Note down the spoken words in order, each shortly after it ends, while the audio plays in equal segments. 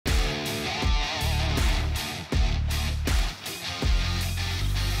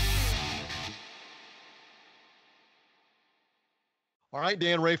All right,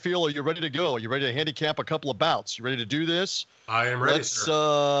 Dan Rafael, are you ready to go? Are you ready to handicap a couple of bouts? You ready to do this? I am ready, Let's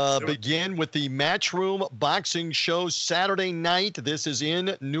sir. begin with the Matchroom Boxing Show Saturday night. This is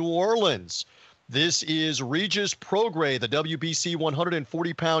in New Orleans. This is Regis Prograis, the WBC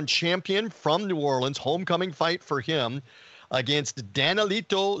 140-pound champion from New Orleans. Homecoming fight for him against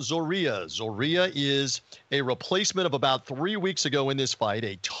Danielito Zorrilla. Zorrilla is a replacement of about 3 weeks ago in this fight,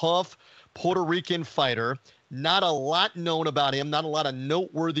 a tough Puerto Rican fighter. Not a lot known about him, not a lot of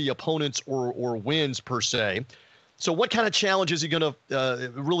noteworthy opponents or wins per se. So what kind of challenge is he going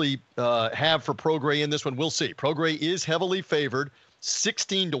to really have for Prograis in this one? We'll see. Prograis is heavily favored,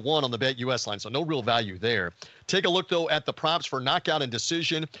 16-1 on the BetUS line, so no real value there. Take a look, though, at the props for knockout and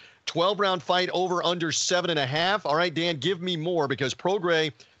decision. 12-round fight over under 7.5. All right, Dan, give me more because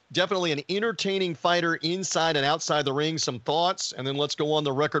Prograis, definitely an entertaining fighter inside and outside the ring. Some thoughts, and then let's go on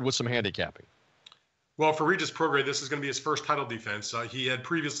the record with some handicapping. Well, for Regis Prograis, this is going to be his first title defense. He had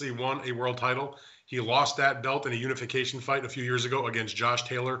previously won a world title. He lost that belt in a unification fight a few years ago against Josh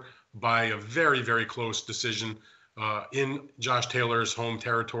Taylor by a very, very close decision in Josh Taylor's home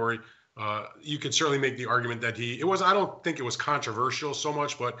territory. You could certainly make the argument that I don't think it was controversial so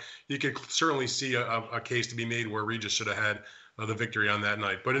much, but you could certainly see a case to be made where Regis should have had the victory on that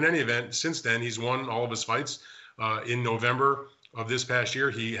night. But in any event, since then, he's won all of his fights. In November of this past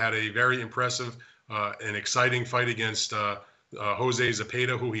year, he had a very impressive an exciting fight against Jose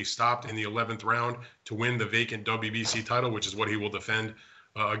Zepeda, who he stopped in the 11th round to win the vacant WBC title, which is what he will defend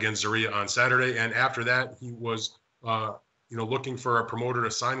against Zorrilla on Saturday. And after that, he was, looking for a promoter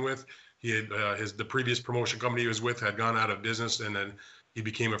to sign with. He had the previous promotion company he was with had gone out of business, and then he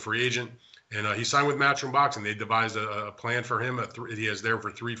became a free agent. And he signed with Matchroom Boxing. They devised a plan for him. He is there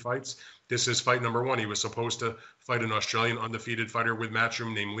for 3 fights. This is fight number 1. He was supposed to fight an Australian undefeated fighter with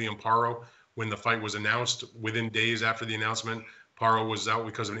Matchroom named Liam Paro. When the fight was announced, within days after the announcement, Paro was out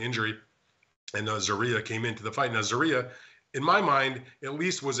because of an injury, and Zorrilla came into the fight. Now, Zorrilla, in my mind, at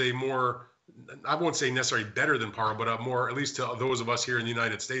least was a more, I won't say necessarily better than Paro, but a more, at least to those of us here in the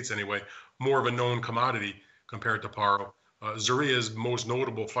United States anyway, more of a known commodity compared to Paro. Zorrilla's most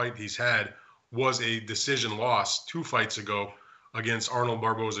notable fight he's had was a decision loss 2 fights ago against Arnold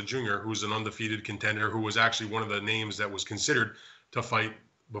Barboza Jr., who's an undefeated contender, who was actually one of the names that was considered to fight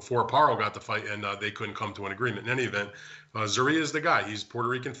before Paro got the fight, and they couldn't come to an agreement. In any event, Zorrilla is the guy. He's a Puerto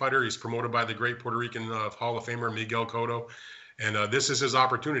Rican fighter. He's promoted by the great Puerto Rican Hall of Famer Miguel Cotto, and this is his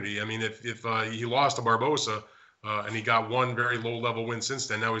opportunity. I mean, if he lost to Barboza and he got one very low-level win since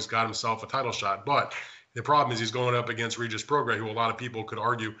then, now he's got himself a title shot. But the problem is he's going up against Regis Prograis, who a lot of people could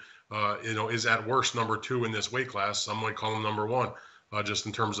argue, is at worst number 2 in this weight class. Some might call him number 1, just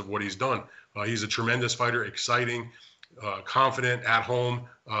in terms of what he's done. He's a tremendous fighter, exciting, confident, at home.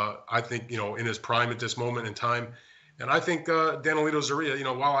 I think, in his prime at this moment in time. And I think Danielito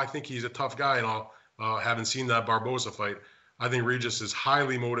Zorrilla, while I think he's a tough guy and all, haven't seen that Barboza fight, I think Regis is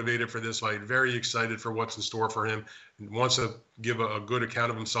highly motivated for this fight, very excited for what's in store for him, and wants to give a good account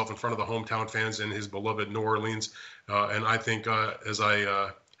of himself in front of the hometown fans in his beloved New Orleans. And I think, as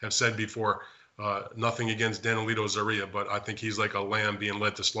I have said before, nothing against Danielito Zorrilla, but I think he's like a lamb being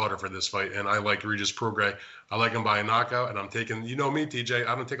led to slaughter for this fight. And I like Regis Prograis. I like him by a knockout, and I'm taking, me, TJ,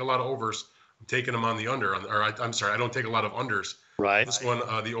 I don't take a lot of overs. I'm taking him on the under. I'm sorry, I don't take a lot of unders. Right. This one,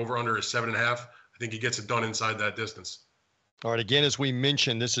 the over-under is 7.5. I think he gets it done inside that distance. All right, again, as we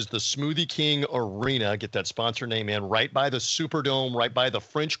mentioned, this is the Smoothie King Arena. Get that sponsor name in. Right by the Superdome, right by the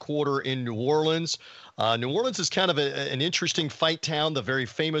French Quarter in New Orleans. New Orleans is kind of an interesting fight town. The very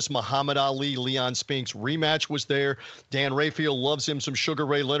famous Muhammad Ali, Leon Spinks rematch was there. Dan Rafael loves him some Sugar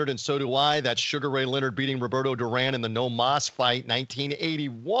Ray Leonard, and so do I. That's Sugar Ray Leonard beating Roberto Duran in the No Mas fight,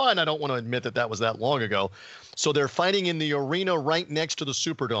 1981. I don't want to admit that was that long ago. So they're fighting in the arena right next to the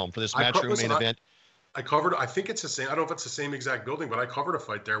Superdome for this Matchroom main event. I think it's the same. I don't know if it's the same exact building, but I covered a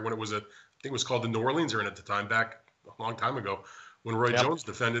fight there when it was I think it was called the New Orleans Arena at the time, back a long time ago, when Roy Jones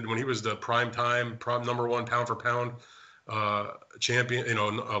defended, when he was the prime number 1 pound for pound champion,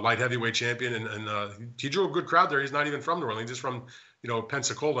 a light heavyweight champion. And he drew a good crowd there. He's not even from New Orleans. He's from,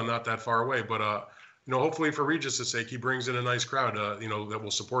 Pensacola, not that far away. But, hopefully for Regis' sake, he brings in a nice crowd, that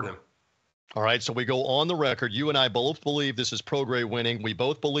will support him. All right, so we go on the record. You and I both believe this is Prograis winning. We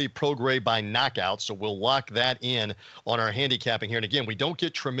both believe Prograis by knockout, so we'll lock that in on our handicapping here. And again, we don't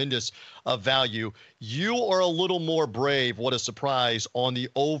get tremendous value. You are a little more brave. What a surprise on the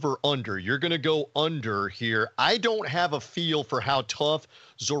over-under. You're going to go under here. I don't have a feel for how tough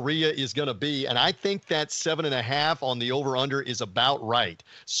Zorrilla is going to be, and I think that 7.5 on the over-under is about right,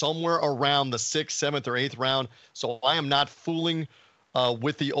 somewhere around the 6th, 7th, or 8th round. So I am not fooling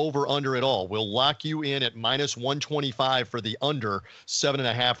with the over-under at all. We'll lock you in at -125 for the under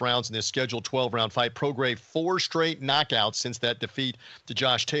 7.5 rounds in this scheduled 12-round fight. Prograis 4 straight knockouts since that defeat to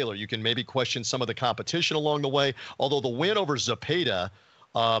Josh Taylor. You can maybe question some of the competition along the way, although the win over Zepeda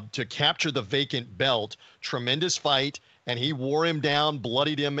to capture the vacant belt, tremendous fight, and he wore him down,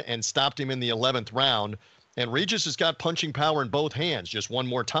 bloodied him, and stopped him in the 11th round. And Regis has got punching power in both hands. Just one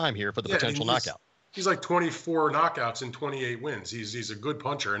more time here for the potential knockout. He's like 24 knockouts and 28 wins. He's a good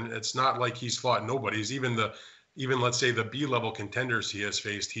puncher, and it's not like he's fought nobodies. Even let's say the B-level contenders he has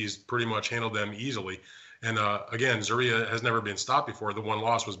faced, he's pretty much handled them easily. And again, Zorrilla has never been stopped before. The one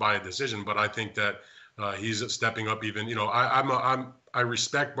loss was by a decision, but I think that he's stepping up. Even I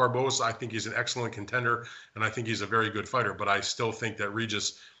respect Barbosa. I think he's an excellent contender, and I think he's a very good fighter. But I still think that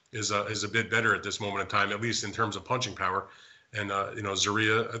Regis is a bit better at this moment in time, at least in terms of punching power. And,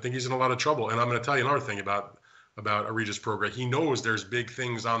 Zorrilla, I think he's in a lot of trouble. And I'm going to tell you another thing about Regis Prograis. He knows there's big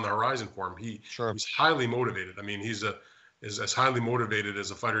things on the horizon for him. He's highly motivated. I mean, he's as highly motivated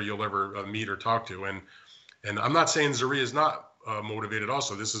as a fighter you'll ever meet or talk to. And I'm not saying Zorrilla is not motivated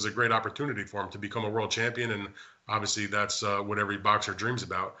also. This is a great opportunity for him to become a world champion. And obviously that's what every boxer dreams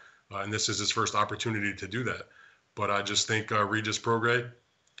about. And this is his first opportunity to do that. But I just think Regis Prograis,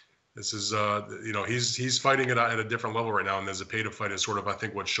 this is, he's fighting at a different level right now. And the Zepeda fight is sort of, I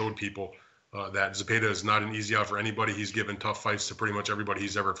think, what showed people that Zepeda is not an easy out for anybody. He's given tough fights to pretty much everybody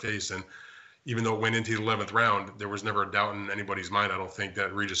he's ever faced. And even though it went into the 11th round, there was never a doubt in anybody's mind. I don't think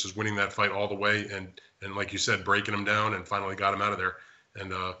that Regis is winning that fight all the way. And like you said, breaking him down and finally got him out of there.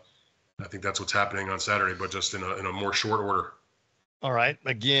 And I think that's what's happening on Saturday, but just in a more short order. All right.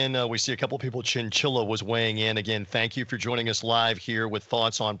 Again, we see a couple people. Chinchilla was weighing in. Again, thank you for joining us live here with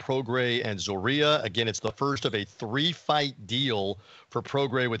thoughts on Prograis and Zorrilla. Again, it's the first of a 3-fight deal for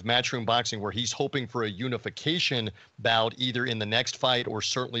Prograis with Matchroom Boxing, where he's hoping for a unification bout either in the next fight or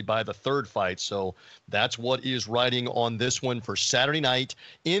certainly by the 3rd fight. So that's what is riding on this one for Saturday night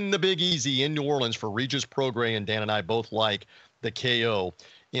in the Big Easy in New Orleans for Regis Prograis. And Dan and I both like the KO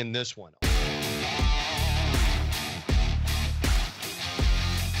in this one.